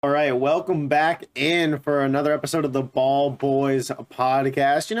All right, welcome back in for another episode of the Ball Boys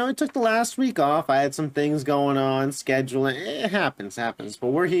podcast. I took the last week off. I had some things going on, scheduling. It happens. But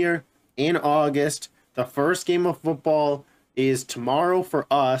we're here in August. The first game of football is tomorrow for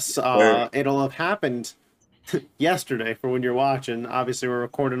us. Sir. It'll have happened yesterday for when you're watching. Obviously, we're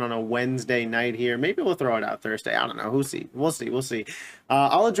recording on a Wednesday night here. Maybe we'll throw it out Thursday. I don't know. We'll see.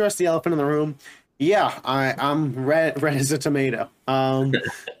 I'll address the elephant in the room. Yeah, I'm red as a tomato.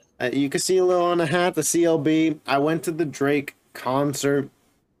 You can see a little on the hat, the CLB. I went to the Drake concert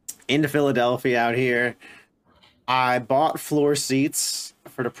in Philadelphia out here. I bought floor seats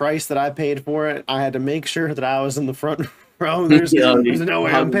for the price that I paid for it. I had to make sure that I was in the front row. There's no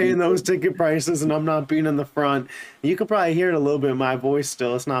way I'm paying those ticket prices and I'm not being in the front. You could probably hear it a little bit in my voice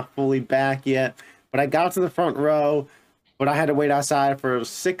still. It's not fully back yet. But I got to the front row, but I had to wait outside for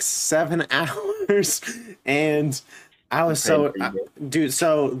 6-7 hours. And I was dude,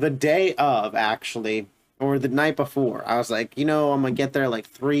 so the day of, actually, or the night before, I was like, I'm gonna get there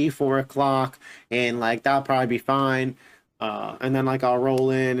like 3-4 o'clock, and like that'll probably be fine. And then like I'll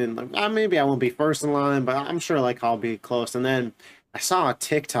roll in, and like maybe I won't be first in line, but I'm sure like I'll be close. And then I saw a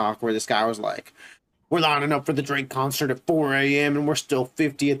TikTok where this guy was like, "We're lining up for the Drake concert at 4 a.m. and we're still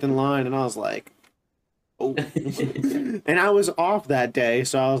 50th in line," and I was like, oh. And I was off that day,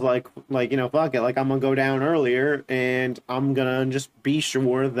 so I was like, fuck it, like I'm gonna go down earlier and I'm gonna just be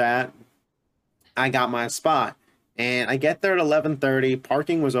sure that I got my spot. And I get there at 11:30.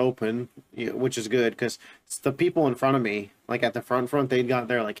 Parking was open, which is good because the people in front of me, like at the front, they got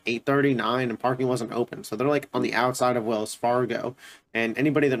there like 8:39 and parking wasn't open. So they're like on the outside of Wells Fargo. And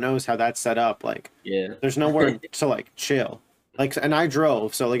anybody that knows how that's set up, like, Yeah. there's nowhere to like chill. Like, and I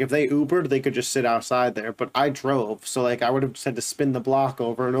drove, so like if they Ubered, they could just sit outside there. But I drove, so like I would have just had to spin the block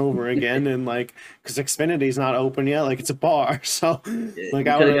over and over again, and like because Xfinity's not open yet, like it's a bar. So like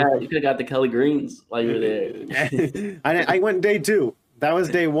You could have got the Kelly Greens while you were there. I went day 2. That was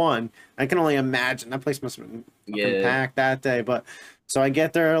day 1. I can only imagine that place must have been fucking packed that day. But so I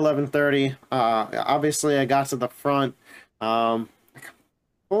get there at 11:30. Obviously I got to the front. Pull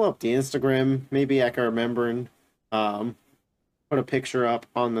up the Instagram. Maybe I can remember and put a picture up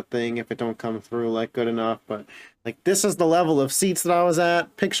on the thing if it don't come through like good enough. But like this is the level of seats that I was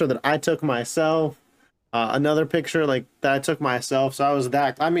at. Picture that I took myself. Another picture like that I took myself. So I was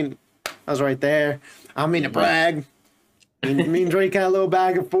right there. I mean to brag. Me and Drake had a little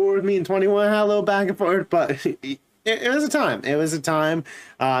back and forth. Me and 21 had a little back and forth, but it was a time. It was a time.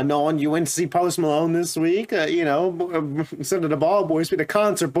 Knowing you went to see Post Malone this week, instead of the Ball Boys, be the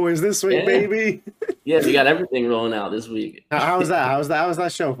concert boys this week, baby. Yeah, we got everything rolling out this week. How was that? How was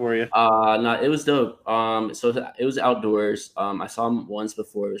that show for you? No, it was dope. So it was outdoors. I saw him once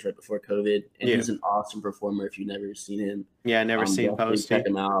before. It was right before COVID, and he's an awesome performer. If you've never seen him, yeah, never seen Post. Check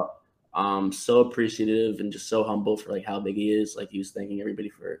him out. So appreciative and just so humble for like how big he is. Like he was thanking everybody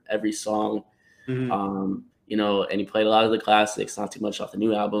for every song. Mm-hmm. And he played a lot of the classics, not too much off the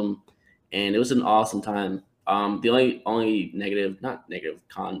new album, and it was an awesome time. The only negative, not negative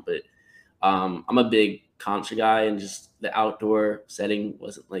con, but I'm a big concert guy, and just the outdoor setting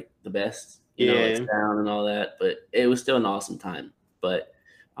wasn't like the best, like sound and all that, but it was still an awesome time. But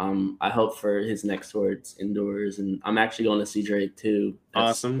I hope for his next tour it's indoors, and I'm actually going to see Drake too.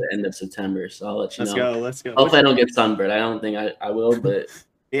 Awesome. The end of September, so I'll let you know. Let's go. Hopefully I don't get sunburned. I don't think I will, but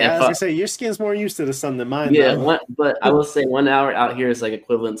yeah, I was gonna say your skin's more used to the sun than mine. Yeah, but I will say 1 hour out here is like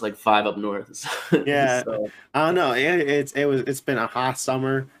equivalent to like 5 up north. So, yeah, so. I don't know. It's been a hot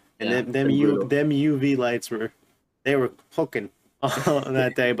summer, and them UV lights were hooking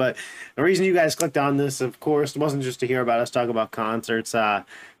that day. But the reason you guys clicked on this, of course, wasn't just to hear about us talk about concerts.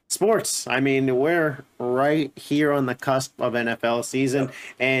 Sports. I mean, we're right here on the cusp of NFL season,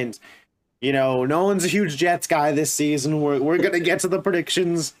 and no one's a huge Jets guy this season. We're gonna get to the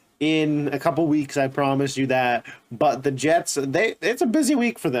predictions in a couple weeks. I promise you that. But the Jets, it's a busy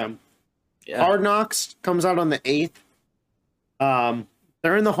week for them. Yeah. Hard Knocks comes out on the 8th.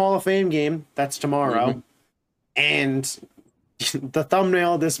 They're in the Hall of Fame game. That's tomorrow. And the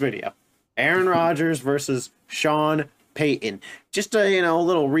thumbnail of this video: Aaron Rodgers versus Sean Payton. Just a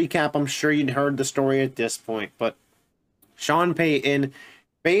little recap. I'm sure you'd heard the story at this point, but Sean Payton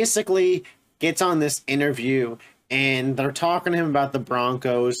basically gets on this interview and they're talking to him about the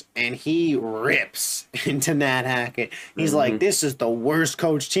Broncos, and he rips into Nat Hackett. He's like, this is the worst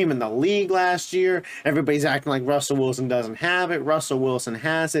coach team in the league last year. Everybody's acting like Russell Wilson doesn't have it. Russell Wilson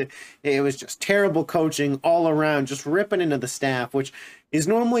has it. It was just terrible coaching all around, just ripping into the staff, which is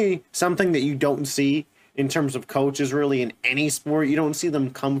normally something that you don't see in terms of coaches really in any sport. You don't see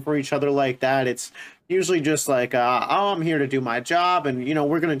them come for each other like that. It's Usually just like, oh, I'm here to do my job, and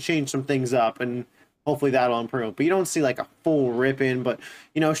we're gonna change some things up, and hopefully that'll improve. But you don't see like a full rip in. But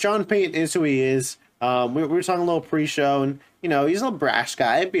Sean Payton is who he is. We were talking a little pre-show, and he's a little brash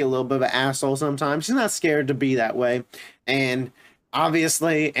guy. He'd be a little bit of an asshole sometimes. He's not scared to be that way, and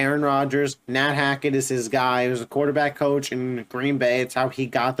obviously, Aaron Rodgers, Nat Hackett is his guy. He was a quarterback coach in Green Bay. It's how he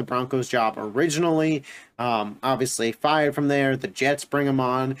got the Broncos job originally. Obviously, fired from there. The Jets bring him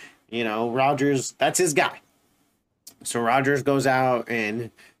on. Rodgers, that's his guy. So Rodgers goes out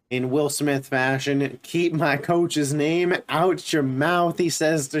and in Will Smith fashion, keep my coach's name out your mouth, he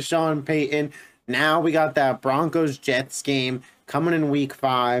says to Sean Payton. Now we got that Broncos-Jets game coming in week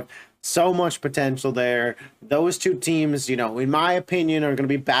 5. So much potential there. Those two teams, in my opinion, are going to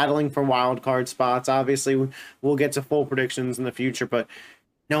be battling for wild card spots. Obviously, we'll get to full predictions in the future. But,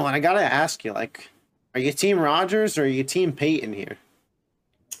 no, and I got to ask you, are you Team Rodgers or are you Team Payton here?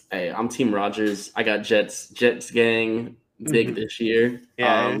 Hey, I'm Team Rodgers. I got Jets gang big this year.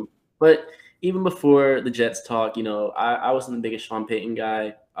 Yeah. But even before the Jets talk, I wasn't the biggest Sean Payton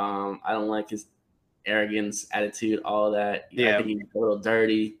guy. I don't like his arrogance, attitude, all of that. Yeah. I think he's a little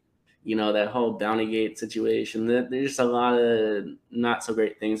dirty. That whole Bountygate situation. There's a lot of not so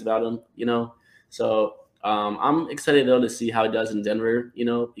great things about him, So I'm excited though to see how he does in Denver,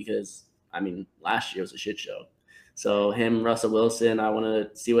 because last year was a shit show. So him, Russell Wilson, I want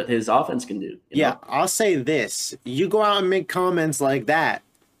to see what his offense can do. Yeah, I'll say this: you go out and make comments like that,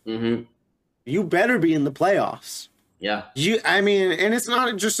 you better be in the playoffs. Yeah. And it's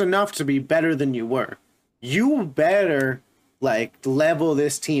not just enough to be better than you were. You better level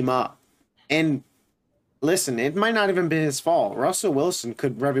this team up. And listen, it might not even be his fault. Russell Wilson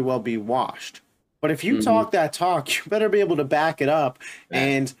could very well be washed. But if you talk that talk, you better be able to back it up. Yeah.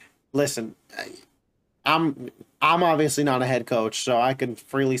 And listen, I'm obviously not a head coach, so I can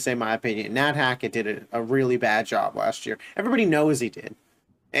freely say my opinion. Nat Hackett did a really bad job last year. Everybody knows he did.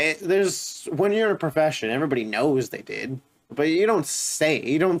 When you're in a profession, everybody knows they did. But you don't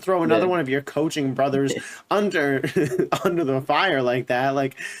throw another one of your coaching brothers under the fire like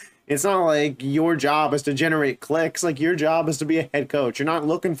that. It's not like your job is to generate clicks. Your job is to be a head coach. You're not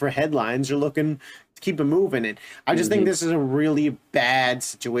looking for headlines. You're looking to keep it moving. And I just think this is a really bad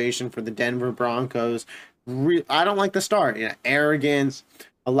situation for the Denver Broncos. I don't like the start. Arrogance,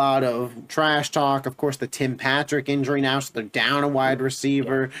 a lot of trash talk. Of course, the Tim Patrick injury now, so they're down a wide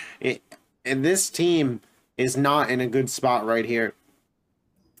receiver. And this team is not in a good spot right here.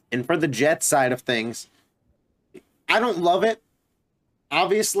 And for the Jets side of things, I don't love it.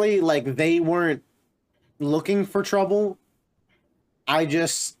 Obviously, they weren't looking for trouble. I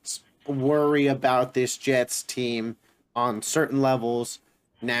just worry about this Jets team on certain levels.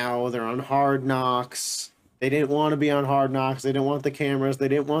 Now they're on Hard Knocks. They didn't want to be on Hard Knocks. They didn't want the cameras. They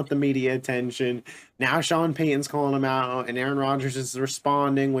didn't want the media attention. Now Sean Payton's calling them out, and Aaron Rodgers is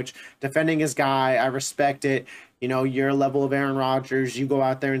responding, which defending his guy, I respect it. Your level of Aaron Rodgers, you go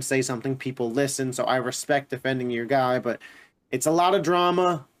out there and say something, people listen, so I respect defending your guy, but it's a lot of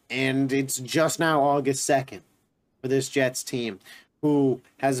drama, and it's just now August 2nd for this Jets team, who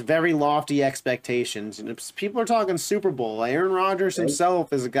has very lofty expectations. And if people are talking Super Bowl, Aaron Rodgers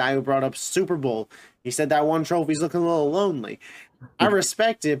himself is a guy who brought up Super Bowl. He said that one trophy's looking a little lonely. I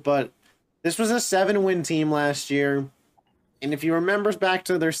respect it, but this was a 7-win team last year. And if you remember back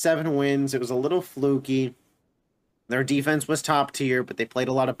to their 7 wins, it was a little fluky. Their defense was top tier, but they played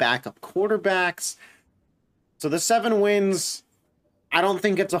a lot of backup quarterbacks. So the 7 wins, I don't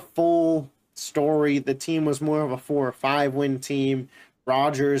think it's a full story. The team was more of a 4 or 5 win team.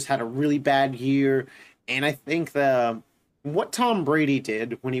 Rodgers had a really bad year. And I think what Tom Brady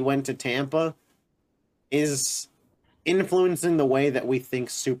did when he went to Tampa is influencing the way that we think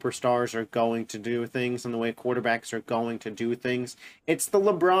superstars are going to do things and the way quarterbacks are going to do things. It's the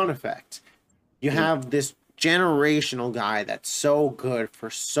LeBron effect. You have this generational guy that's so good for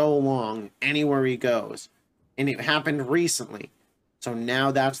so long anywhere he goes. And it happened recently. So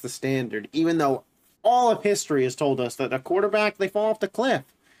now that's the standard. Even though all of history has told us that a quarterback, they fall off the cliff.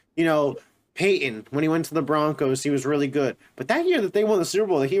 Payton, when he went to the Broncos, he was really good. But that year that they won the Super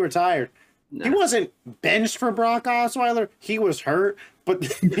Bowl, that he retired, he wasn't benched for Brock Osweiler. He was hurt, but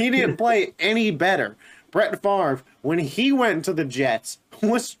he didn't play any better. Brett Favre, when he went to the Jets,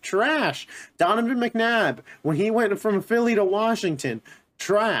 was trash. Donovan McNabb, when he went from Philly to Washington,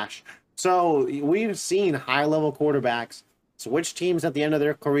 trash. So we've seen high-level quarterbacks switch teams at the end of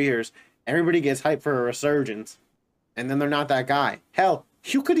their careers. Everybody gets hyped for a resurgence, and then they're not that guy. Hell,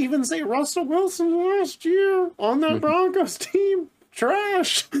 you could even say Russell Wilson last year on that Broncos team.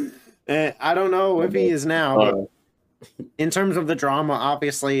 Trash. I don't know if he is now, but in terms of the drama,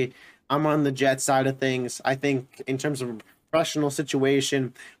 obviously, I'm on the Jets side of things. I think in terms of a professional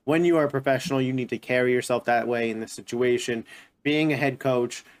situation, when you are a professional, you need to carry yourself that way in this situation. Being a head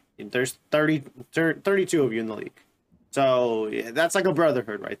coach, there's 32 of you in the league. So yeah, that's like a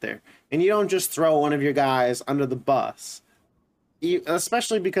brotherhood right there. And you don't just throw one of your guys under the bus,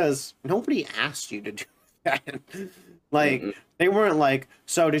 especially because nobody asked you to do that. Like, Mm-mm. they weren't like,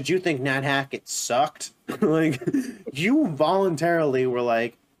 so did you think Nat Hackett sucked? Like, you voluntarily were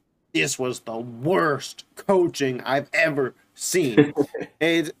like, this was the worst coaching I've ever seen.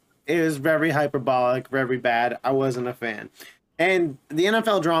 It is very hyperbolic, very bad. I wasn't a fan. And the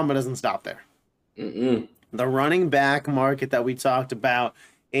NFL drama doesn't stop there. Mm-mm. The running back market that we talked about,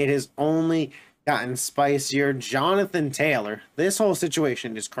 it has only gotten spicier. Jonathan Taylor, this whole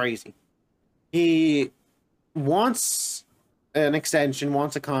situation is crazy. He wants an extension,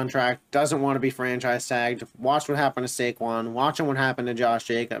 wants a contract, doesn't want to be franchise tagged. Watch what happened to Saquon, watching what happened to Josh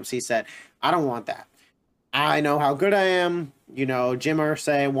Jacobs. He said, I don't want that. I know how good I am. You know, Jim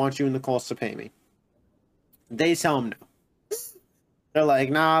Irsay wants you and the Colts to pay me. They tell him no. They're like,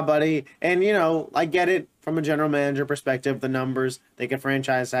 nah, buddy. And, you know, I get it from a general manager perspective, the numbers. They could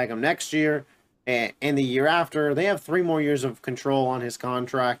franchise tag him next year and the year after. They have 3 more years of control on his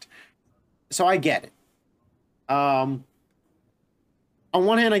contract. So I get it. On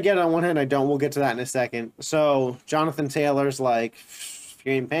one hand, I get it. On one hand, I don't. We'll get to that in a second. So Jonathan Taylor's like, if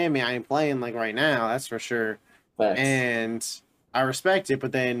you ain't paying me, I ain't playing like right now. That's for sure. Facts. And I respect it.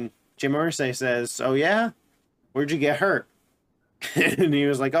 But then Jim Irsay says, oh, yeah? Where'd you get hurt? And he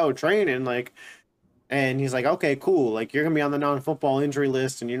was like, oh, training. Like, and he's like, okay, cool. Like, you're going to be on the non-football injury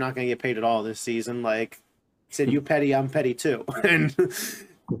list and you're not going to get paid at all this season. Like, he said, you petty, I'm petty too. And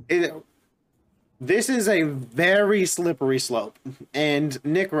this is a very slippery slope. And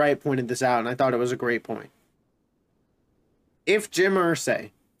Nick Wright pointed this out, and I thought it was a great point. If Jim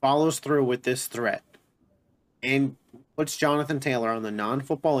Irsay follows through with this threat and puts Jonathan Taylor on the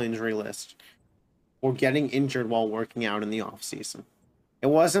non-football injury list for getting injured while working out in the offseason, it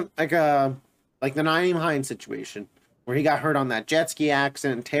wasn't like the Nyheim Hines situation where he got hurt on that jet ski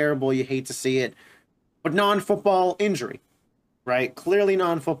accident. Terrible. You hate to see it. But non-football injury, right? Clearly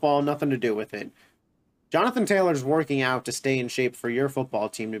non-football, nothing to do with it. Jonathan Taylor's working out to stay in shape for your football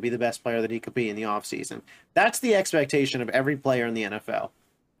team to be the best player that he could be in the offseason. That's the expectation of every player in the NFL.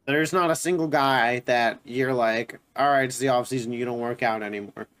 There's not a single guy that you're like, all right, it's the offseason, you don't work out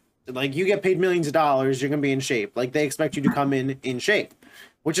anymore. Like, you get paid millions of dollars, you're going to be in shape. Like, they expect you to come in shape,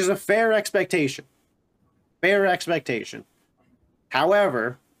 which is a fair expectation. Fair expectation.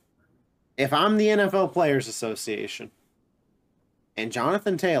 However, if I'm the NFL Players Association and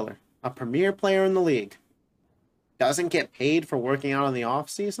Jonathan Taylor, a premier player in the league, doesn't get paid for working out in the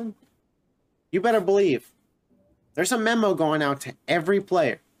offseason, you better believe there's a memo going out to every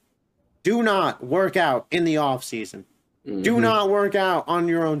player. Do not work out in the offseason. Mm-hmm. Do not work out on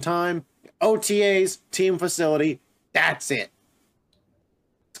your own time. OTAs, team facility, that's it.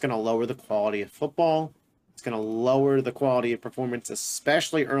 It's going to lower the quality of football. It's going to lower the quality of performance,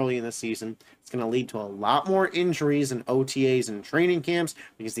 especially early in the season. It's going to lead to a lot more injuries in OTAs and training camps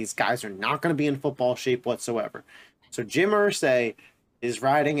because these guys are not going to be in football shape whatsoever. So Jim Irsay is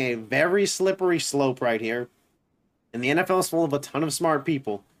riding a very slippery slope right here. And the NFL is full of a ton of smart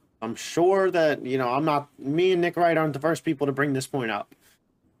people. I'm sure that, you know, me and Nick Wright aren't the first people to bring this point up.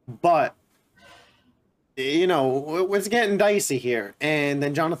 But, you know, it's getting dicey here. And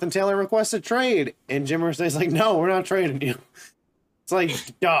then Jonathan Taylor requests a trade. And Jim Irsay's like, no, we're not trading you. It's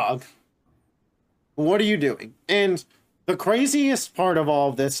like, dog, what are you doing? And the craziest part of all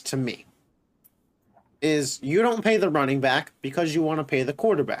of this to me is you don't pay the running back because you want to pay the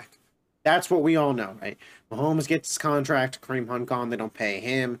quarterback. That's what we all know, right? Mahomes gets his contract. Kareem Hunt gone. They don't pay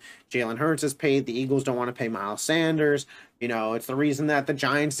him. Jalen Hurts is paid. The Eagles don't want to pay Miles Sanders. You know, it's the reason that the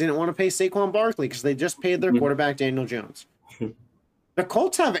Giants didn't want to pay Saquon Barkley because they just paid their quarterback, Daniel Jones. The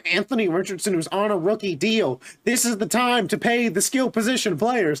Colts have Anthony Richardson, who's on a rookie deal. This is the time to pay the skill position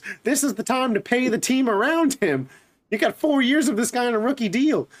players. This is the time to pay the team around him. You got 4 years of this guy on a rookie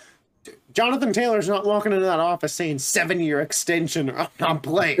deal. Jonathan Taylor's not walking into that office saying 7-year extension or I'm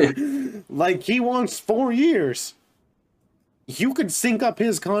playing. Like, he wants 4 years. You could sync up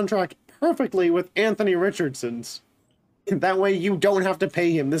his contract perfectly with Anthony Richardson's. That way you don't have to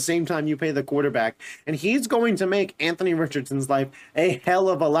pay him the same time you pay the quarterback. And he's going to make Anthony Richardson's life a hell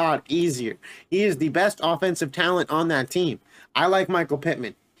of a lot easier. He is the best offensive talent on that team. I like Michael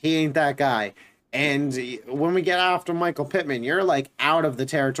Pittman. He ain't that guy. And when we get after Michael Pittman, you're like out of the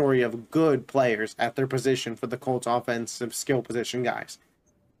territory of good players at their position for the Colts offensive skill position guys.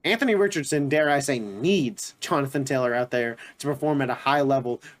 Anthony Richardson, dare I say, needs Jonathan Taylor out there to perform at a high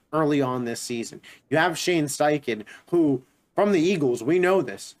level early on this season. You have Shane Steichen, who, from the Eagles, we know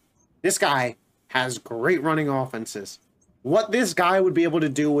this. This guy has great running offenses. What this guy would be able to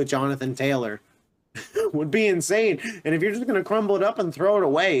do with Jonathan Taylor would be insane. And if you're just going to crumble it up and throw it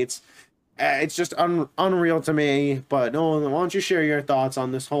away, it's just unreal to me. But Nolan, why don't you share your thoughts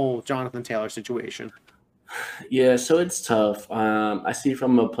on this whole Jonathan Taylor situation? Yeah, so it's tough. I see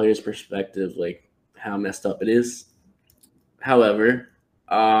from a player's perspective, like how messed up it is. However,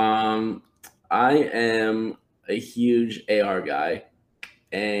 I am a huge AR guy,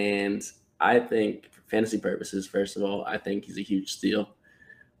 and I think for fantasy purposes, first of all, I think he's a huge steal.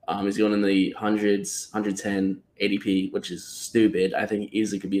 He's going in the hundreds, 110 ADP, which is stupid. I think he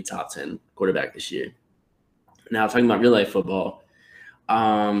easily could be a top 10 quarterback this year. Now, talking about real life football,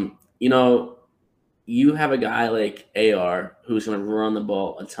 you know, you have a guy like AR who's going to run the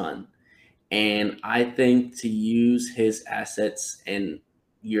ball a ton. And I think to use his assets and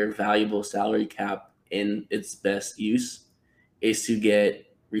your valuable salary cap in its best use is to get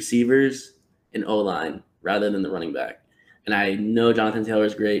receivers and O line rather than the running back. And I know Jonathan Taylor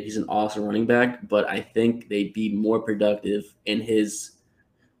is great. He's an awesome running back, but I think they'd be more productive in his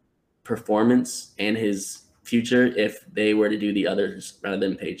performance and his future if they were to do the others rather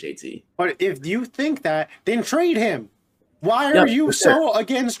than pay JT. But if you think that, then trade him. Why Yeah, are you for so sure.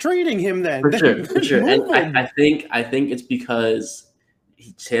 against trading him then? For sure, for sure. Move And him. I think it's because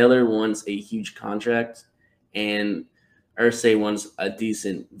Taylor wants a huge contract and Ursay wants a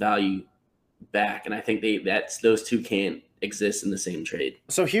decent value back. And I think those two can't exist in the same trade.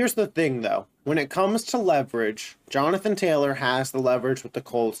 So here's the thing, though. When it comes to leverage, Jonathan Taylor has the leverage with the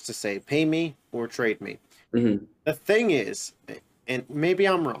Colts to say, pay me or trade me. Mm-hmm. The thing is, and maybe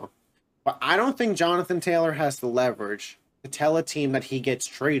I'm wrong, but I don't think Jonathan Taylor has the leverage to tell a team that he gets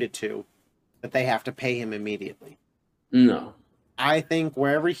traded to that they have to pay him immediately. No. I think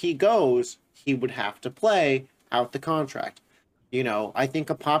wherever he goes, he would have to play out the contract. You know, I think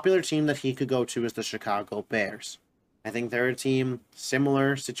a popular team that he could go to is the Chicago Bears. I think they're a team,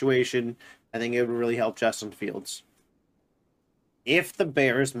 similar situation. I think it would really help Justin Fields. If the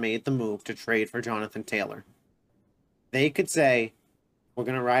Bears made the move to trade for Jonathan Taylor, they could say, we're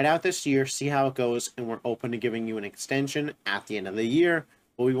going to ride out this year, see how it goes, and we're open to giving you an extension at the end of the year,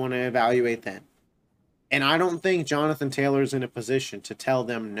 but we want to evaluate then. And I don't think Jonathan Taylor's in a position to tell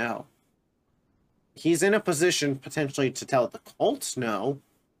them no. He's in a position potentially to tell the Colts no,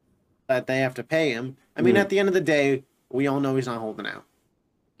 that they have to pay him. I mean, at the end of the day, we all know he's not holding out.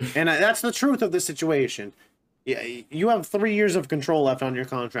 And that's the truth of the situation. Yeah, you have 3 years of control left on your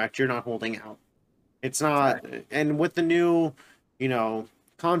contract. You're not holding out. It's not. And with the new,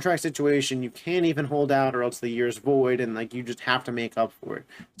 contract situation, you can't even hold out or else the year's void. And, you just have to make up for it.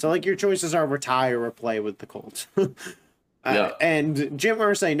 So, your choices are retire or play with the Colts. Yeah. And Jim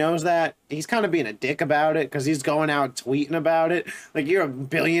Irsay knows that. He's kind of being a dick about it because he's going out tweeting about it. You're a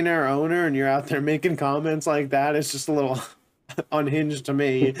billionaire owner and you're out there making comments like that. It's just a little unhinged to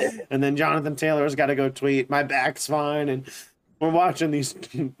me. And then Jonathan Taylor's got to go tweet, my back's fine. And we're watching these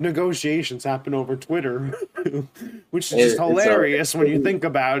negotiations happen over Twitter, which is just hilarious when you think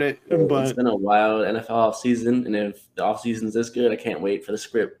about it. But it's been a wild NFL offseason. And if the offseason's this good, I can't wait for the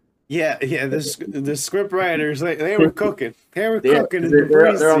script. Yeah, the script writers, they were cooking. They were Yeah, cooking in the they're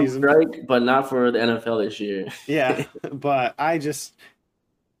on preseason. strike, but not for the NFL this year. Yeah, but I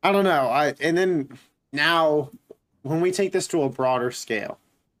don't know. And then now when we take this to a broader scale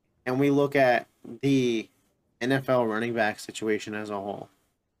and we look at the NFL running back situation as a whole,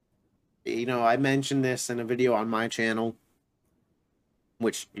 I mentioned this in a video on my channel,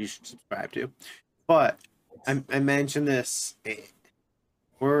 which you should subscribe to, but I mentioned this.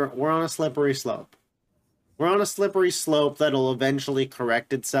 We're on a slippery slope. We're on a slippery slope that'll eventually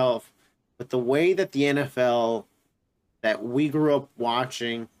correct itself. But the way that the NFL that we grew up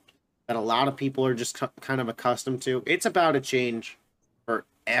watching, that a lot of people are just kind of accustomed to, it's about to change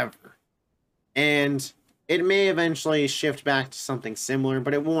forever. And it may eventually shift back to something similar,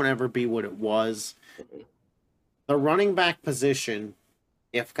 but it won't ever be what it was. The running back position,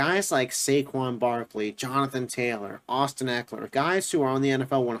 if guys like Saquon Barkley, Jonathan Taylor, Austin Eckler, guys who are on the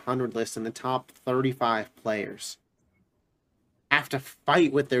NFL 100 list in the top 35 players, have to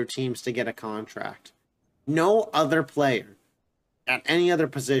fight with their teams to get a contract, no other player at any other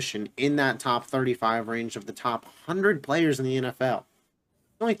position in that top 35 range of the top 100 players in the NFL,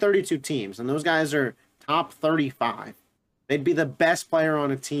 only 32 teams, and those guys are top 35. They'd be the best player on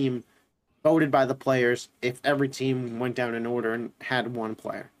a team voted by the players if every team went down in order and had one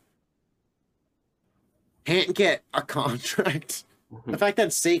player. Can't get a contract. The fact that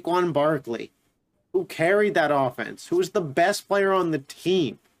Saquon Barkley, who carried that offense, who was the best player on the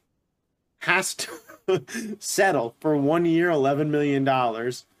team, has to settle for 1 year, $11 million,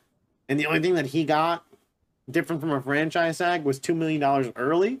 and the only thing that he got different from a franchise tag was $2 million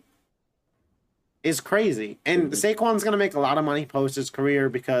early is crazy. And Saquon's going to make a lot of money post his career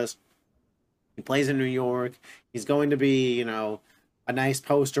because he plays in New York. He's going to be, a nice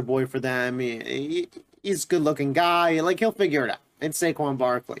poster boy for them. He's a good-looking guy. Like, he'll figure it out. It's Saquon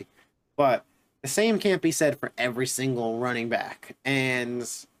Barkley. But the same can't be said for every single running back. And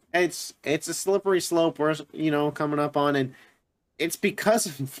it's a slippery slope we're, coming up on. And it's because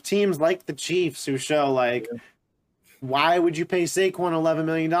of teams like the Chiefs who show, like, why would you pay Saquon $11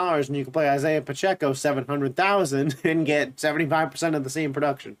 million and you can play Isaiah Pacheco $700,000 and get 75% of the same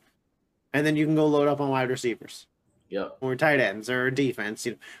production? And then you can go load up on wide receivers. Yep. Or tight ends or defense.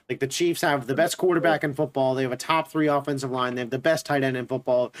 Like the Chiefs have the best quarterback in football. They have a top 3 offensive line. They have the best tight end in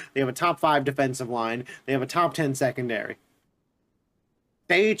football. They have a top 5 defensive line. They have a top 10 secondary.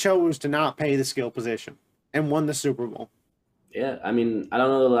 They chose to not pay the skill position and won the Super Bowl. Yeah, I mean, I don't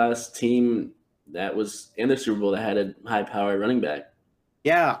know the last team that was in the Super Bowl that had a high-powered running back.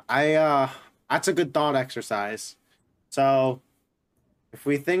 Yeah, that's a good thought exercise. So, if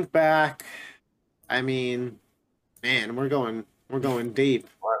we think back, I mean, man, we're going deep.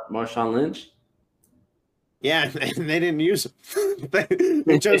 Marshawn Lynch? Yeah, and they didn't use it.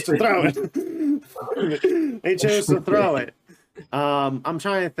 They chose to throw it. They chose to throw it. I'm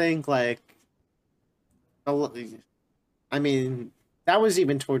trying to think, like, I mean, that was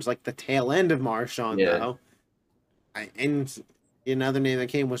even towards like the tail end of Marshawn, though. And another name that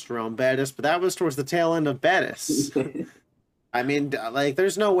came was Jerome Bettis, but that was towards the tail end of Bettis. I mean, like,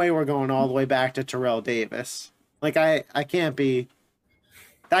 there's no way we're going all the way back to Terrell Davis. Like, I can't be.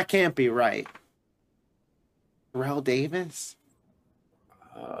 That can't be right. Terrell Davis?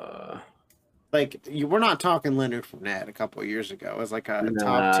 Like, we're not talking Leonard Fournette a couple of years ago as like a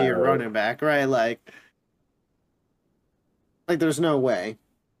top tier running back, right? Like there's no way.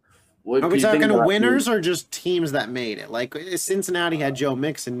 Are we talking winners or just teams that made it? Like Cincinnati had Joe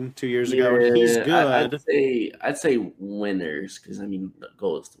Mixon 2 years ago, and he's good. I'd say winners because I mean the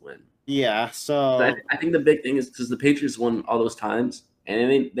goal is to win. Yeah, so I think the big thing is because the Patriots won all those times,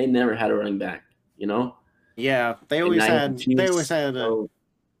 and they never had a running back. Yeah, they always had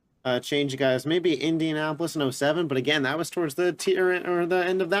change guys. Maybe Indianapolis in 07, but again, that was towards the tier or the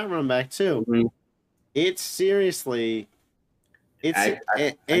end of that run back too. Mm-hmm. It's seriously. It's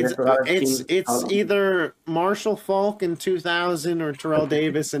either Marshall Faulk in 2000 or Terrell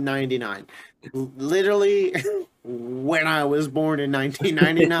Davis in 99. Literally, when I was born in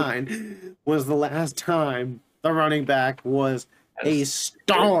 1999 was the last time the running back was a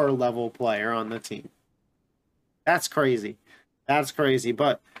star level player on the team. That's crazy.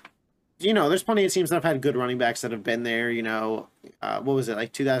 But there's plenty of teams that have had good running backs that have been there. What was it,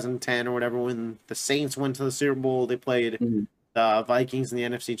 like 2010 or whatever, when the Saints went to the Super Bowl? They played. Mm-hmm. The Vikings in the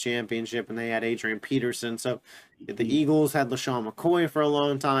NFC Championship, and they had Adrian Peterson. So the Eagles had LaShawn McCoy for a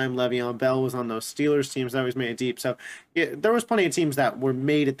long time. Le'Veon Bell was on those Steelers teams that always made it deep. So there was plenty of teams that were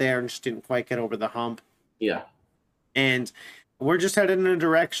made it there and just didn't quite get over the hump. Yeah. And we're just headed in a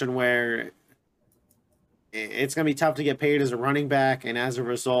direction where it's going to be tough to get paid as a running back, and as a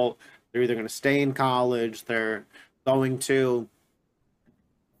result, they're either going to stay in college, they're going to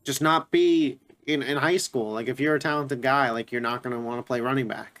just not be in high school. Like, if you're a talented guy, like, you're not going to want to play running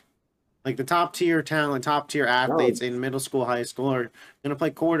back. Like, the top tier talent, top tier athletes in middle school, high school are going to play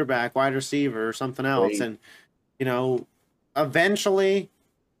quarterback, wide receiver, or something else. Right. And, eventually,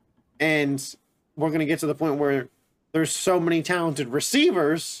 and we're going to get to the point where there's so many talented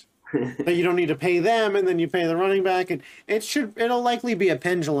receivers that you don't need to pay them, and then you pay the running back, and it'll likely be a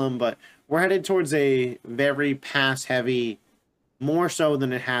pendulum, but we're headed towards a very pass heavy, more so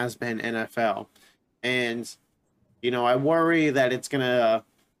than it has been NFL. And, I worry that it's going to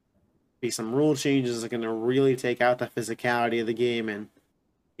be some rule changes that are going to really take out the physicality of the game. And,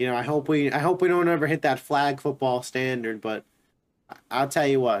 I hope we don't ever hit that flag football standard, but I'll tell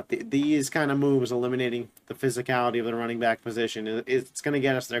you what, these kind of moves eliminating the physicality of the running back position, it's going to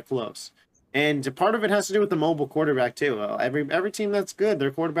get us there close. And part of it has to do with the mobile quarterback too. Every team that's good,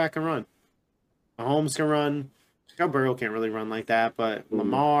 their quarterback can run. Mahomes can run. Joe Burrow can't really run like that, but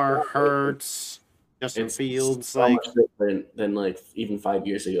Lamar, Hurts, Justin Fields, so much different than like even 5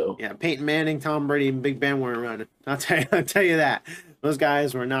 years ago. Yeah, Peyton Manning, Tom Brady, and Big Ben weren't running. I'll tell you that. Those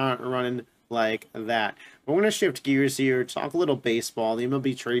guys were not running like that. We're going to shift gears here, talk a little baseball, the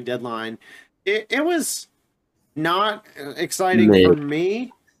MLB trade deadline. It was not exciting for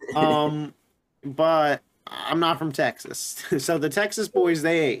me, but I'm not from Texas. So the Texas boys,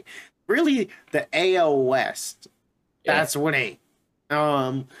 they really, the AL West, that's what ate.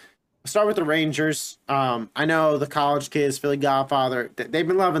 start with the Rangers. I know the college kids, Philly Godfather, they've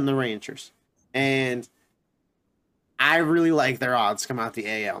been loving the Rangers, and I really like their odds come out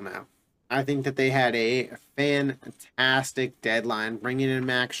the AL now. I think that they had a fantastic deadline, bringing in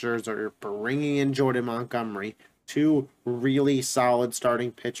Max Scherzer, bringing in Jordan Montgomery, two really solid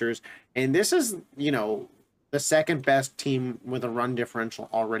starting pitchers, and this is the second best team with a run differential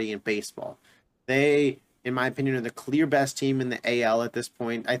already in baseball. They, in my opinion, are the clear best team in the AL at this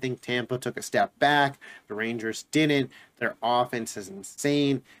point. I think Tampa took a step back. The Rangers didn't. Their offense is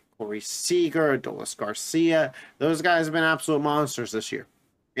insane. Corey Seager, Adolis Garcia, those guys have been absolute monsters this year.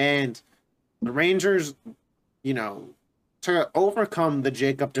 And the Rangers, you know, to overcome the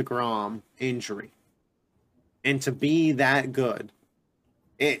Jacob DeGrom injury and to be that good,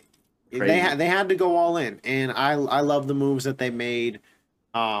 it Crazy. they had to go all in. And I love the moves that they made.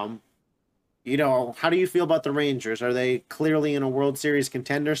 Um, how do you feel about the Rangers? Are they clearly in a World Series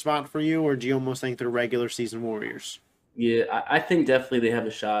contender spot for you, or do you almost think they're regular season warriors? Yeah, I think definitely they have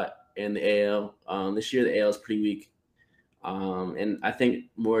a shot in the AL. This year the AL is pretty weak, and I think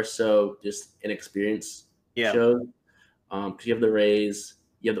more so just inexperience Yeah, showed. Because you have the Rays,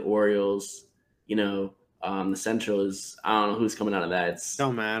 you have the Orioles. The Central is I don't know who's coming out of that. It's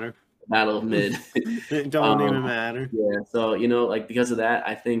don't matter. battle of mid. It don't um, even matter. yeah, so like because of that,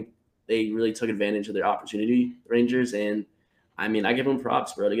 I think they really took advantage of their opportunity, the Rangers, and I mean I give them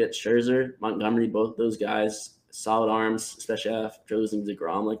props, bro. To get Scherzer, Montgomery, both those guys, solid arms, especially after losing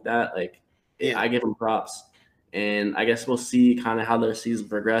Degrom like that. Like Yeah. I give them props, and I guess we'll see kind of how their season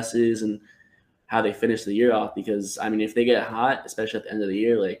progresses and how they finish the year off. Because I mean, if they get hot, especially at the end of the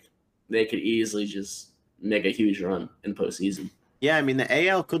year, like they could easily just make a huge run in postseason. Yeah, I mean the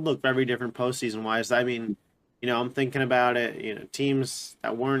AL could look very different postseason wise. I mean, I'm thinking about it. Teams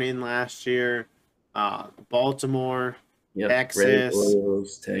that weren't in last year, Baltimore, Yep, Rays, Texas.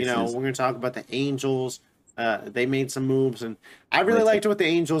 Orioles, We're Texas, going to talk about the Angels. They made some moves, and I really White Sox. liked what the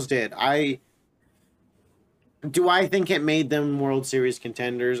Angels did. I think it made them World Series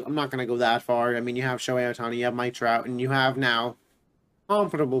contenders. I'm not going to go that far. I mean, you have Shohei Ohtani, you have Mike Trout, and you have now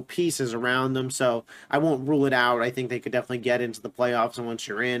comfortable pieces around them. So I won't rule it out. I think they could definitely get into the playoffs, and once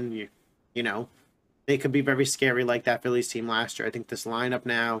you're in, you know they could be very scary like that Phillies team last year. I think this lineup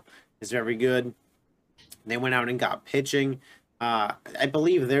now is very good. They went out and got pitching. I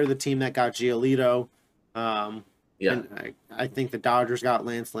believe they're the team that got Giolito. Um, Yeah, and I think the Dodgers got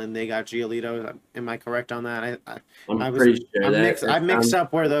Lance Lynn. They got Giolito. Am I correct on that? I I'm was pretty sure I'm that mixed. I that mixed sounds.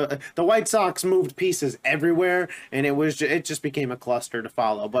 up where the White Sox moved pieces everywhere, and it just became a cluster to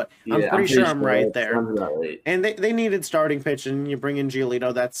follow. But I'm Yeah, pretty I'm sure pretty I'm sure right that there. sounds about right. And they needed starting pitching. You bring in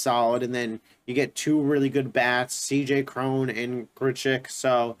Giolito, that's solid, and then you get two really good bats, C.J. Cron and Grichuk.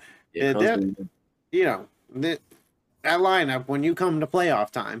 So Yeah, Crohn's that been good. you know that that lineup when you come to playoff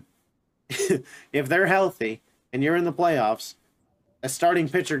time, if they're healthy and you're in the playoffs, a starting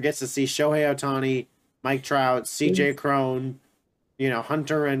pitcher gets to see Shohei Ohtani, Mike Trout, C.J. Cron,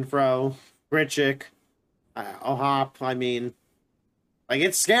 Hunter Renfro, Grichuk, Ohop. I mean, like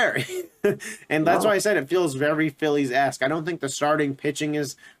it's scary, and that's why No, I said it feels very Phillies-esque. I don't think the starting pitching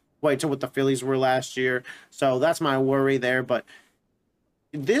is quite to what the Phillies were last year, so that's my worry there. But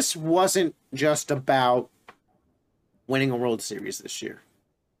this wasn't just about winning a World Series this year.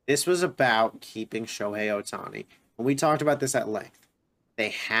 This was about keeping Shohei Ohtani. And we talked about this at length. They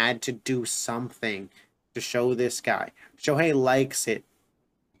had to do something to show this guy. Shohei likes it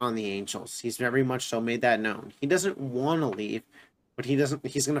on the Angels. He's very much so made that known. He doesn't want to leave, but he's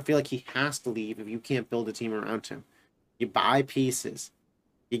going to feel like he has to leave if you can't build a team around him. You buy pieces.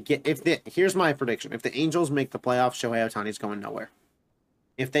 Here's my prediction. If the Angels make the playoffs, Shohei Ohtani's going nowhere.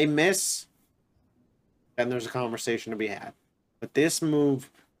 If they miss, then there's a conversation to be had. But this move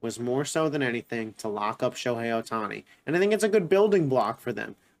was more so than anything to lock up Shohei Ohtani. And I think it's a good building block for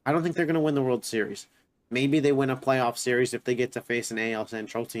them. I don't think they're going to win the World Series. Maybe they win a playoff series if they get to face an AL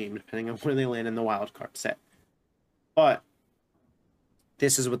Central team, depending on where they land in the wild card set. But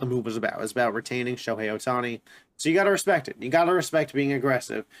this is what the move was about. It's about retaining Shohei Ohtani. So you got to respect it. You got to respect being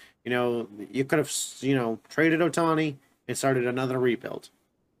aggressive. You could have, traded Ohtani and started another rebuild.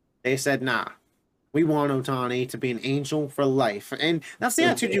 They said, nah, we want Ohtani to be an angel for life. And that's the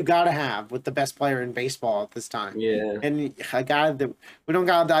attitude you got to have with the best player in baseball at this time. yeah. And a guy that we don't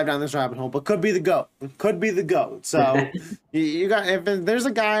got to dive down this rabbit hole, but could be the GOAT. Could be the GOAT. So you got, if there's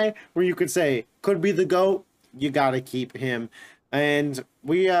a guy where you could say could be the GOAT, you got to keep him. And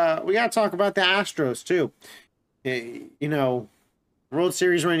we got to talk about the Astros too. World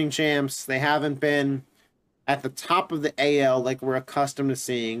Series reigning champs, they haven't been at the top of the AL like we're accustomed to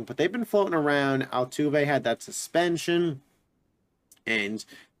seeing, but they've been floating around. Altuve had that suspension, and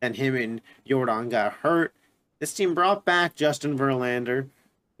Then him and Jordan got hurt. This team brought back Justin Verlander.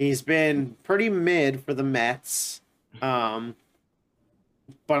 He's been pretty mid for the Mets.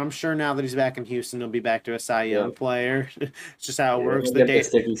 But I'm sure now that he's back in Houston, he'll be back to a Cy Yeah, Young player. It's just how it yeah, works. we'll get the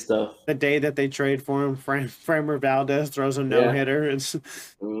sticky stuff. The day that they trade for him, Framer Valdez throws a no Yeah. hitter.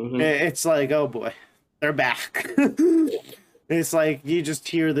 Hmm. It's like, oh boy, they're back. It's like you just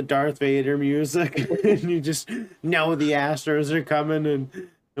hear the Darth Vader music and you just know the Astros are coming, and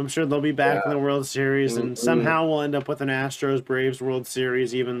I'm sure they'll be back in Yeah. the World Series, and Hmm. somehow we'll end up with an Astros Braves World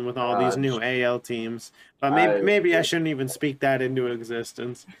Series, even with all these new Gosh, AL teams. But I maybe I shouldn't even speak that into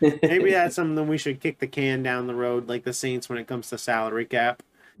existence. Maybe that's something we should kick the can down the road, like the Saints when it comes to salary cap.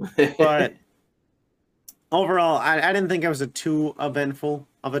 But overall, I didn't think it was a too eventful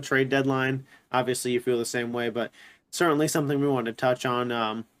of a trade deadline. Obviously, you feel the same way, but certainly something we wanted to touch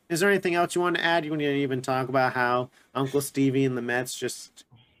on. Is there anything else you want to add? You want to even talk about how Uncle Stevie and the Mets just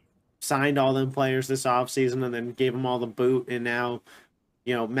signed all them players this offseason and then gave them all the boot, and now,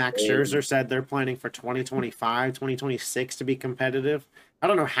 Max Scherzer said they're planning for 2025, 2026 to be competitive. I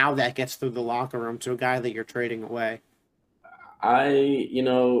don't know how that gets through the locker room to a guy that you're trading away.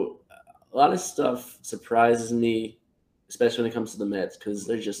 A lot of stuff surprises me, especially when it comes to the Mets, because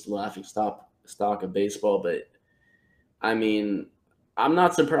they're just the laughing stock of baseball. But I mean, I'm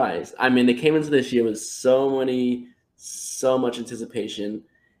not surprised. I mean, they came into this year with so much anticipation,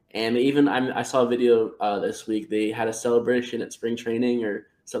 and even I saw a video this week. They had a celebration at spring training or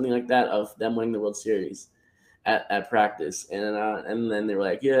something like that of them winning the World Series at practice, and then they were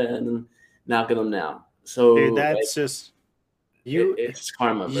like, yeah, and then knock at them now. Dude, So like, that's just you. it's just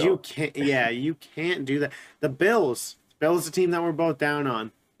karma, You bro. can't, yeah, you can't do that. The Bills, the team that we're both down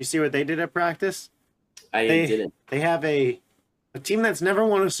on. You see what they did at practice? I They didn't. they have a team that's never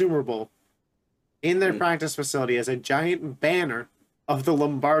won a Super Bowl in their Mm. practice facility as a giant banner of the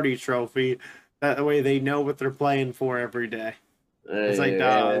Lombardi Trophy. That way they know what they're playing for every day. It's like, Yeah,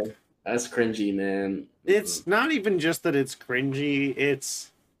 dog. that's cringy, man. Mm-mm. It's not even just that it's cringy.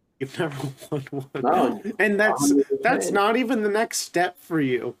 It's you've never won No, one, and that's 100%. not even the next step for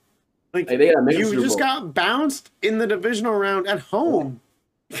you. Like Like they gotta make a you Super just Bowl. got bounced in the divisional round at Yeah. home.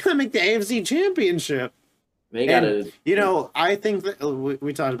 You gotta make the AFC Championship. They And gotta. I think that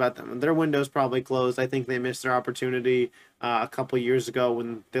we talked about them. Their window's probably closed. I think they missed their opportunity a couple years ago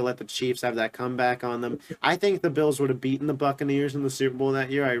when they let the Chiefs have that comeback on them. I think the Bills would have beaten the Buccaneers in the Super Bowl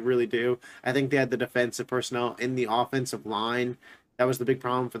that year. I really do. I think they had the defensive personnel in the offensive line. That was the big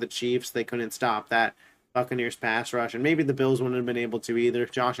problem for the Chiefs. They couldn't stop that Buccaneers pass rush, and maybe the Bills wouldn't have been able to either.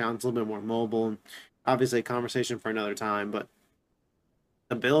 Josh Allen's a little bit more mobile, and obviously a conversation for another time. But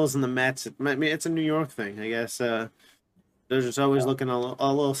the Bills and the Mets, I mean, it's a New York thing, I guess. They're just always looking a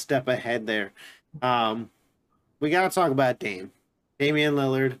little step ahead there. Um, we got to talk about Damian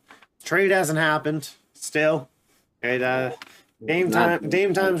Lillard. Trade hasn't happened still. It, Not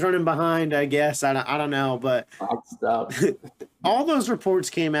Dame time's running behind, I guess. I don't know, but boxed up. all those reports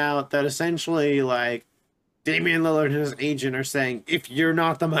came out that essentially, like, Damian Lillard and his agent are saying, if you're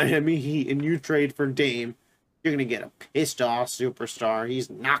not the Miami Heat and you trade for Dame, you're gonna get a pissed off superstar. He's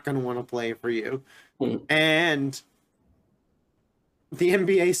not gonna want to play for you. And the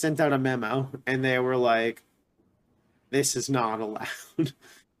NBA sent out a memo and they were like, this is not allowed.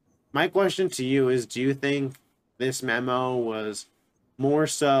 My question to you is, do you think this memo was more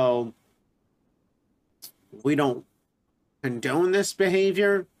so we don't condone this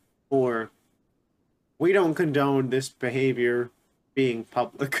behavior, or we don't condone this behavior being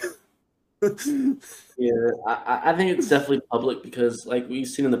public? Yeah, I think it's definitely public because, like we've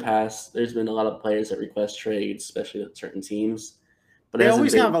seen in the past, there's been a lot of players that request trades, especially with certain teams, but it They hasn't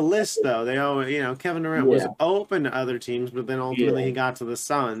always have been. a list, though. They always, Kevin Durant was Yeah, open to other teams, but then ultimately he yeah. got to the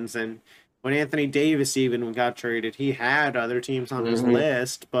Suns. And when Anthony Davis even got traded, he had other teams on his Hmm.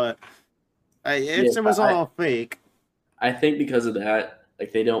 list, but Yeah, it was all fake. I think because of that,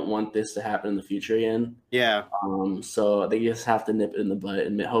 like they don't want this to happen in the future again. Yeah. So they just have to nip it in the butt,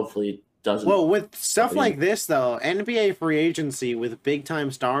 and hopefully it doesn't Well, with stuff happen again. like this, though, NBA free agency with big time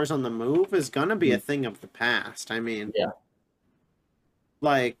stars on the move is going to be a Mhm. thing of the past. I mean, Yeah.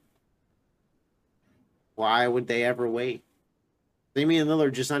 like, why would they ever wait? Damian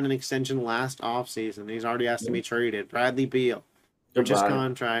Lillard just signed an extension last offseason. He's already asked to be traded. Bradley Beal, for just Goodbye.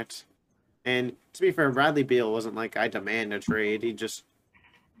 contract. And to be fair, Bradley Beal wasn't like, I demand a trade. He just,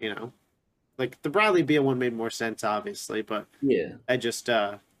 you know, like the Bradley Beal one made more sense, obviously, but Yeah. I just,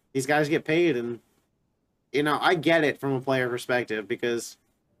 these guys get paid, and, I get it from a player perspective because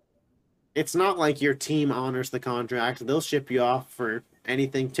it's not like your team honors the contract. They'll ship you off for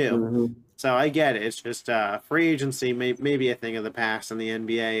anything too. Mm-hmm. So I get it. It's just free agency may be a thing of the past in the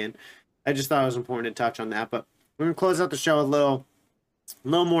NBA, and I just thought it was important to touch on that. But we're gonna close out the show with a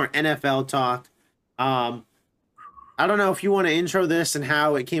little more NFL talk. Um, I don't know if you want to intro this and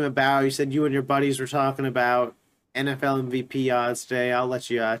how it came about. You said you and your buddies were talking about NFL MVP odds today. I'll let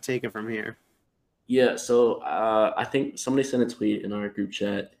you take it from here. Yeah, so I think somebody sent a tweet in our group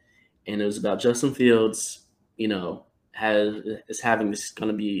chat, and it was about Justin Fields. You know, has is having this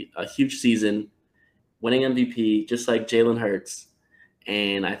going to be a huge season, winning MVP, just like Jalen Hurts.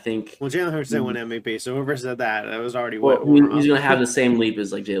 And I think, Well, Jalen Hurts didn't win MVP, so whoever said that, that was already well, he's wrong. going to have the same leap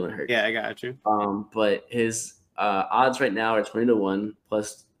as like Jalen Hurts. Yeah, I got you. But his odds right now are 20 to 1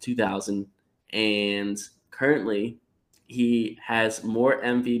 plus 2,000, and currently he has more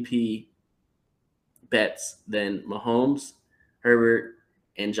MVP bets than Mahomes, Herbert,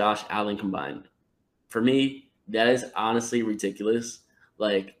 and Josh Allen combined. For me, that is honestly ridiculous.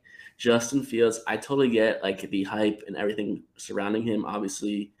 Like Justin Fields, I totally get like the hype and everything surrounding him.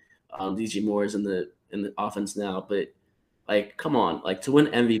 Obviously, DJ Moore is in the offense now, but like, come on, like to win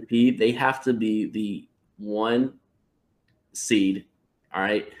MVP, they have to be the one seed. All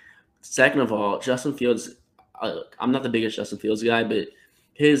right. Second of all, Justin Fields. I'm not the biggest Justin Fields guy, but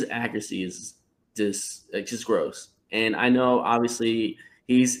his accuracy is just gross. And I know obviously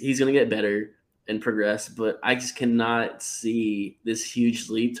he's gonna get better and progress, but I just cannot see this huge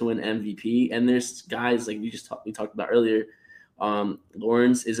leap to an MVP. And there's guys like we talked about earlier.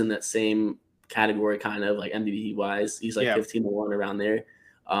 Lawrence is in that same category, kind of like MVP wise. He's like 15 to 1 around there.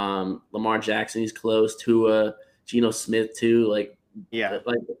 Lamar Jackson, he's close to Geno Smith too. Like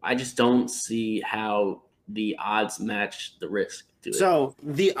I just don't see how the odds match the risk to it. So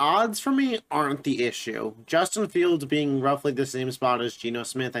the odds for me aren't the issue. Justin Fields being roughly the same spot as Geno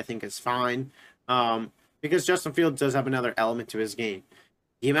Smith, I think is fine. Because Justin Fields does have another element to his game.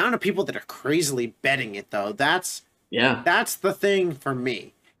 The amount of people that are crazily betting it, though, that's the thing for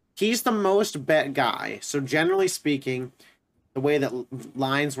me. He's the most bet guy. So generally speaking, the way that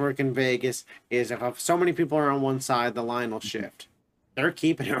lines work in Vegas is if so many people are on one side, the line will shift. They're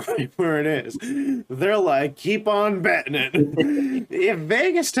keeping it right where it is. They're like, keep on betting it. If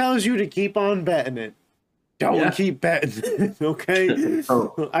Vegas tells you to keep on betting it, don't keep betting it, okay?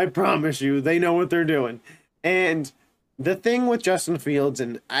 I promise you, they know what they're doing. And the thing with Justin Fields,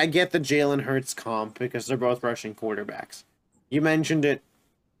 and I get the Jalen Hurts comp because they're both rushing quarterbacks. You mentioned it.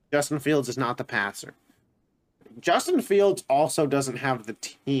 Justin Fields is not the passer. Justin Fields also doesn't have the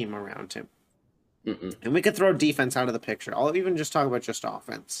team around him. And we could throw defense out of the picture. I'll even just talk about just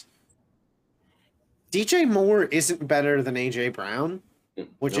offense. DJ Moore isn't better than AJ Brown,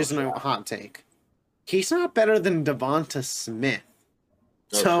 which isn't a hot take. He's not better than Devonta Smith.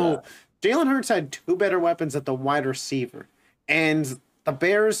 So Jalen Hurts had two better weapons at the wide receiver. And the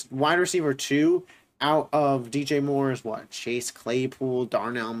Bears wide receiver 2 out of DJ Moore is what? Chase Claypool,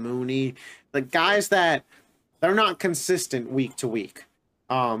 Darnell Mooney. The guys that they're not consistent week to week.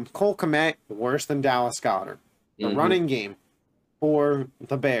 Cole Kmet, worse than Dallas Goedert. The running game for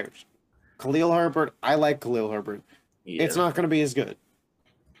the Bears. Khalil Herbert, I like Khalil Herbert. Yeah. It's not going to be as good.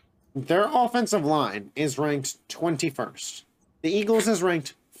 Their offensive line is ranked 21st. The Eagles is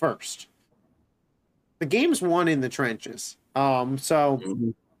ranked 1st. The game's won in the trenches. It's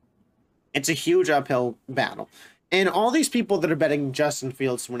a huge uphill battle. And all these people that are betting Justin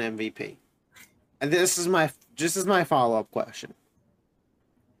Fields to win MVP. And this is my follow-up question.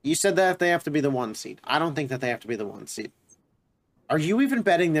 You said that they have to be the 1 seed. I don't think that they have to be the 1 seed. Are you even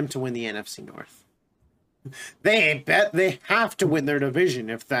betting them to win the NFC North? They have to win their division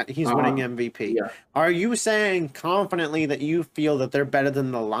if he's winning MVP. Yeah. Are you saying confidently that you feel that they're better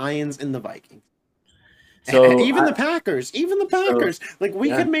than the Lions and the Vikings? So even the Packers. Like we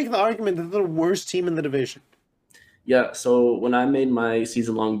could make the argument that they're the worst team in the division. Yeah, so when I made my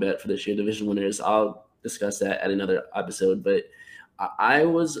season-long bet for this year, division winners, I'll discuss that at another episode, but I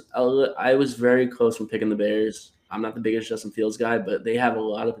was very close from picking the Bears. I'm not the biggest Justin Fields guy, but they have a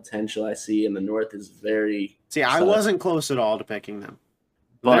lot of potential. I see, and the North is very. See, I wasn't close at all to picking them.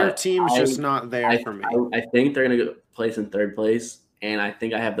 But their team's just not there for me. I think they're going to place in 3rd place, and I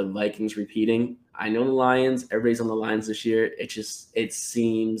think I have the Vikings repeating. I know the Lions. Everybody's on the Lions this year. It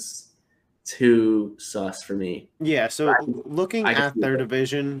seems too sus for me. Yeah. So looking at their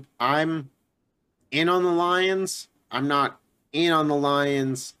division, I'm in on the Lions. I'm not in on the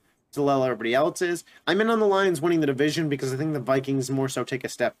Lions to let everybody else is. I'm in on the Lions winning the division because I think the Vikings more so take a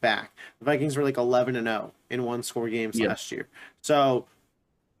step back. The Vikings were like 11-0 in 1-score games last year. So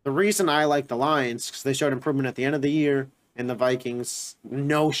the reason I like the Lions because they showed improvement at the end of the year, and the Vikings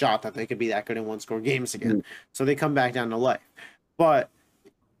no shot that they could be that good in 1-score games again. So they come back down to life. But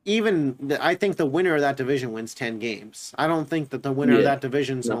I think the winner of that division wins 10 games. I don't think that the winner of Yeah, that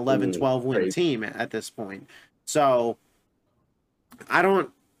division is an nothing 11-12 win crazy. team at this point. So I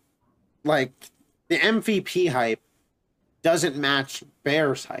don't like the MVP hype doesn't match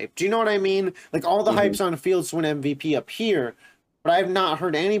Bears hype. Do you know what I mean? Like all the Hmm. hype's on Fields to win MVP up here, but I've not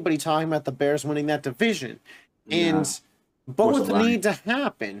heard anybody talking about the Bears winning that division. Nah, And more so both need to Lions.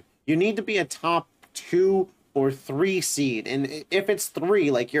 happen. You need to be a top 2 or 3 seed. And if it's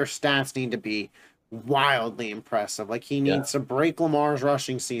 3, like your stats need to be wildly impressive. Like he Yeah. needs to break Lamar's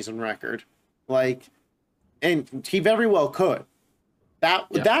rushing season record. Like, and he very well could. Yeah.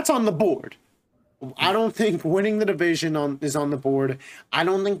 That's on the board. I don't think winning the division is on the board. I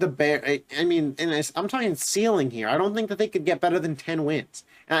don't think the Bear. I mean, and I'm talking ceiling here. I don't think that they could get better than 10 wins,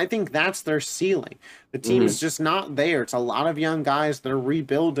 and I think that's their ceiling. The team is Hmm. just not there. It's a lot of young guys that are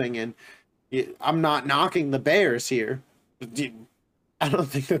rebuilding, and I'm not knocking the Bears here. I don't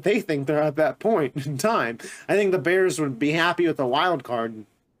think that they think they're at that point in time. I think the Bears would be happy with a wild card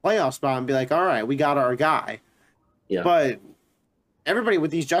playoff spot and be like, all right, we got our guy. Yeah. But everybody with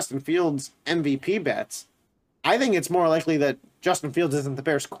these Justin Fields MVP bets, I think it's more likely that Justin Fields isn't the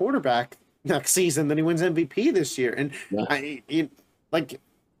Bears quarterback next season than he wins MVP this year. And Yeah. like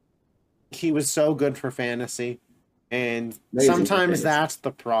he was so good for fantasy, and Amazing for sometimes fantasy. that's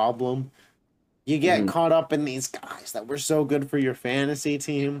the problem. You get Hmm. caught up in these guys that were so good for your fantasy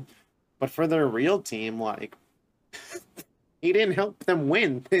team, but for their real team, like he didn't help them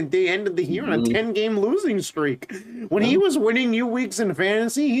win. They ended the year on a Hmm. 10-game losing streak. When he No. was winning you weeks in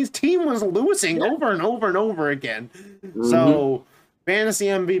fantasy, his team was losing Yeah. over and over and over again. Hmm. So, fantasy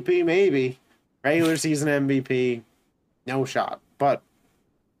MVP, maybe. Regular season MVP, no shot. But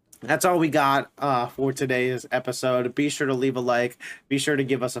that's all we got for today's episode. Be sure to leave a like. Be sure to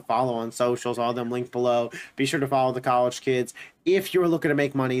give us a follow on socials, all them linked below. Be sure to follow the college kids. If you're looking to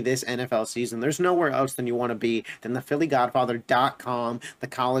make money this NFL season, there's nowhere else than you want to be than the phillygodfather.com, the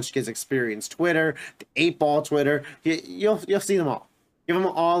college kids experience Twitter, the 8-ball Twitter. You'll see them all. Give them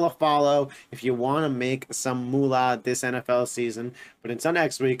all a follow if you want to make some moolah this NFL season. But until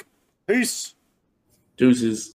next week, peace. Deuces.